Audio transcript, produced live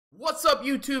What's up,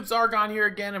 YouTube's Argon here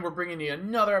again, and we're bringing you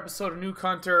another episode of Nuke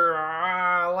Hunter.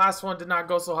 Last one did not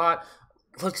go so hot.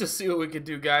 Let's just see what we can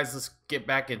do, guys. Let's get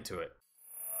back into it.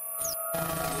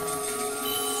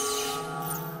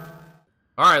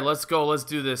 Alright, let's go. Let's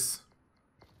do this.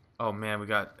 Oh, man, we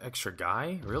got extra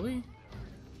guy? Really?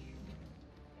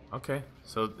 Okay,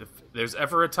 so if there's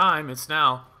ever a time, it's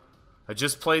now. I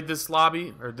just played this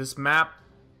lobby, or this map.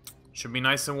 Should be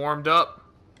nice and warmed up.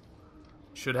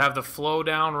 Should have the flow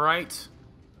down right.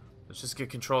 Let's just get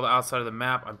control of the outside of the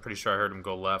map. I'm pretty sure I heard him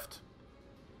go left.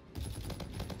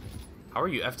 How are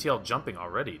you FTL jumping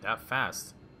already that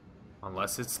fast?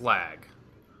 Unless it's lag.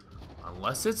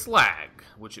 Unless it's lag,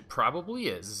 which it probably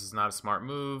is. This is not a smart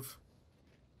move.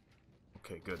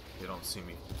 Okay, good. They don't see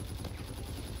me.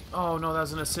 Oh, no, that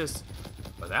was an assist.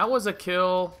 But that was a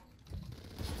kill.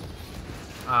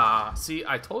 See,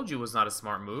 I told you it was not a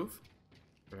smart move.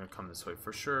 They're going to come this way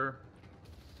for sure.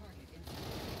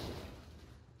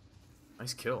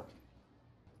 Nice kill.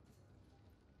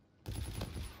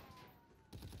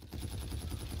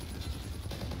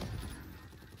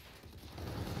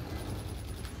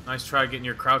 Nice try getting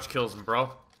your crouch kills,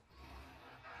 bro.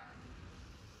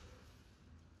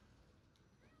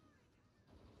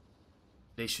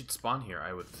 They should spawn here,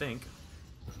 I would think.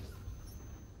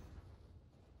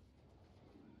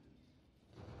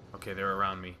 Okay, they're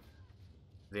around me.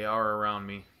 They are around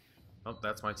me. Oh,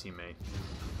 that's my teammate.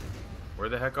 Where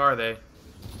the heck are they?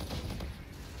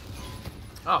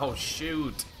 Oh,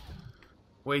 shoot.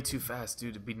 Way too fast,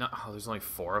 dude. To be not. Oh, there's only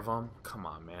 4 of them? Come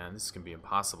on, man. This is going to be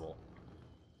impossible.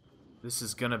 This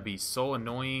is going to be so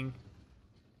annoying.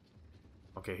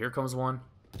 Okay, here comes one.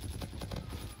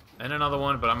 And another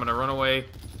one, but I'm going to run away.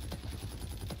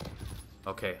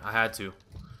 Okay, I had to.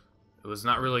 It was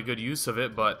not really good use of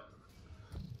it, but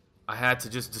I had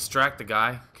to just distract the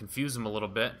guy, confuse him a little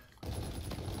bit.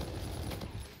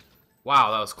 Wow,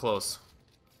 that was close.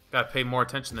 Gotta pay more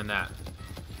attention than that.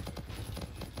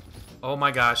 Oh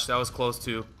my gosh, that was close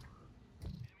too.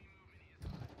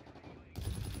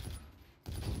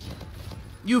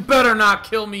 You better not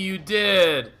kill me, you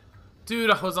did! Dude,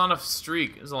 I was on a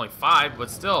streak. It was only 5, but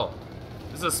still.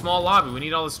 This is a small lobby. We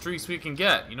need all the streaks we can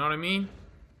get. You know what I mean?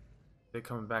 They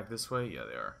coming back this way? Yeah,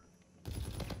 they are.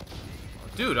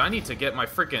 Dude, I need to get my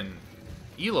freaking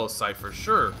Elo sight for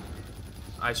sure.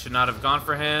 I should not have gone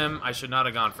for him. I should not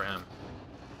have gone for him.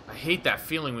 I hate that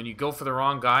feeling when you go for the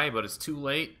wrong guy, but it's too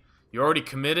late. You're already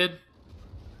committed.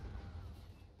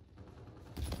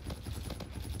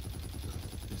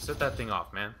 Set that thing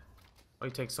off, man. Why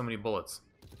you take so many bullets?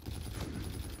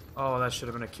 Oh, that should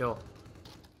have been a kill.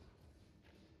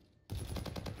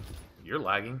 You're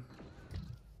lagging.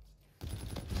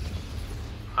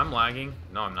 I'm lagging.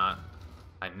 No, I'm not.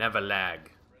 I never lag.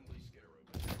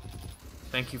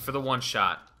 Thank you for the one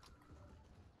shot.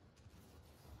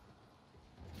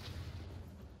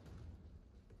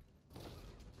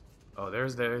 Oh, there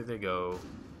they go.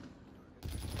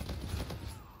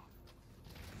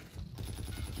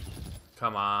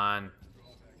 Come on.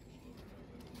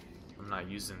 I'm not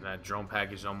using that drone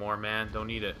package no more, man. Don't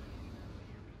need it.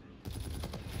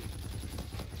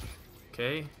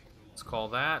 Okay, let's call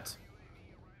that.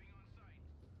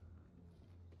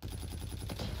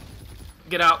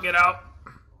 Get out, get out.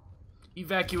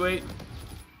 Evacuate.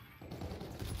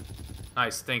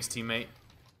 Nice, thanks, teammate.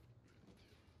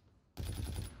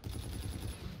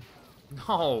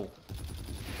 No.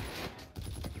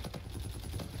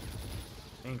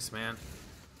 Thanks, man.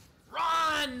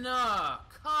 Run!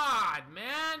 God,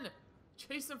 man!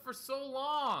 Chase him for so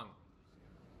long.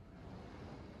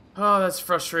 Oh, that's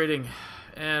frustrating.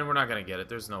 And we're not gonna get it.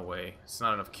 There's no way. It's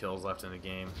not enough kills left in the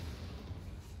game.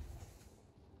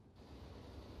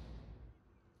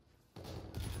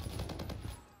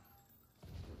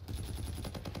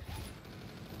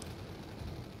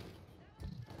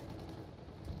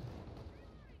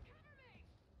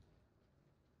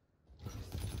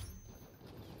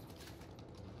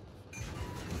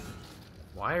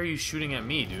 Why are you shooting at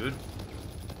me, dude?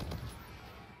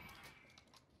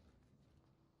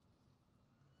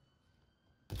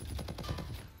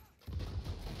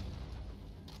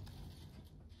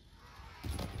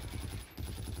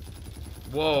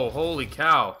 Whoa, holy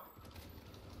cow.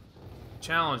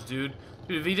 Challenge, dude.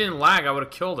 Dude, if he didn't lag, I would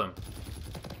have killed him.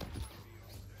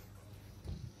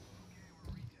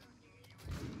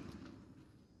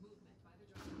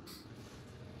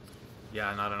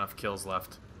 Yeah, not enough kills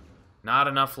left. Not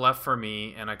enough left for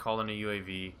me, and I called in a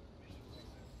UAV.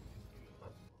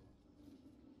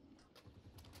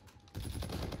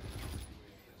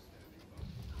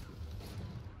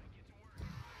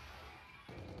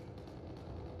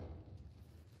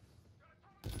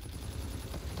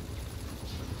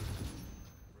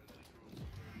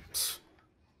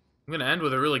 I'm gonna end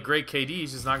with a really great KD.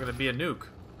 It's just not gonna be a nuke.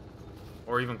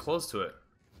 Or even close to it.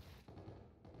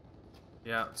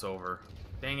 Yeah, it's over.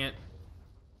 Dang it.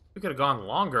 We could have gone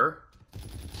longer.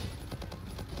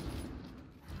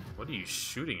 What are you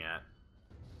shooting at?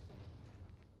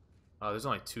 Oh, there's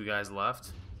only 2 guys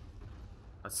left.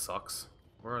 That sucks.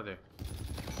 Where are they?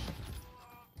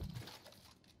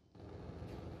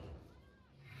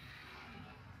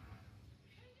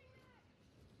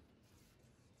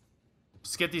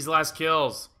 Just get these last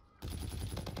kills.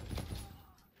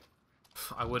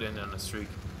 I would end on a streak.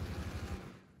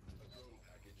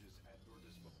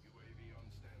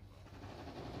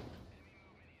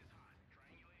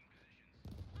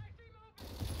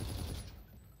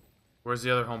 Where's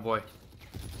the other homeboy?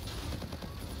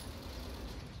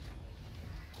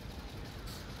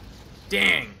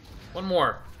 Dang! One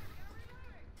more.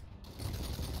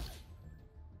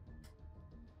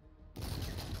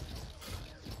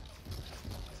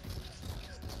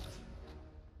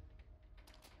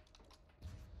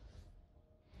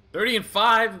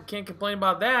 $30-5. Can't complain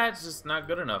about that. It's just not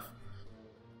good enough.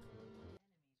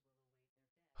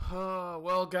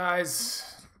 Well, guys.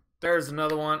 There's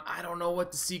another one. I don't know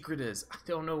what the secret is. I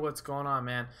don't know what's going on,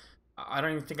 man. I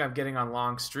don't even think I'm getting on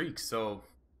long streaks, so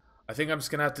I think I'm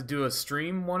just gonna have to do a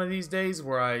stream one of these days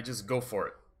where I just go for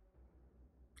it.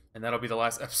 And that'll be the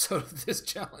last episode of this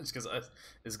challenge, because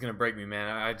it's gonna break me,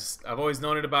 man. I've always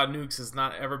known it about nukes. It's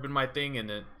not ever been my thing, and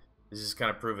it's just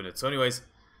kind of proven it. So anyways,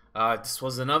 this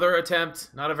was another attempt.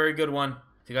 Not a very good one.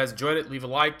 If you guys enjoyed it, leave a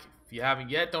like. If you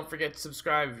haven't yet, don't forget to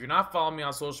subscribe. If you're not following me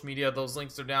on social media, those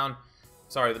links are down.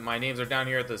 Sorry, my names are down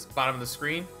here at the bottom of the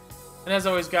screen. And as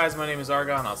always, guys, my name is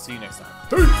Argon. I'll see you next time.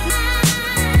 Peace!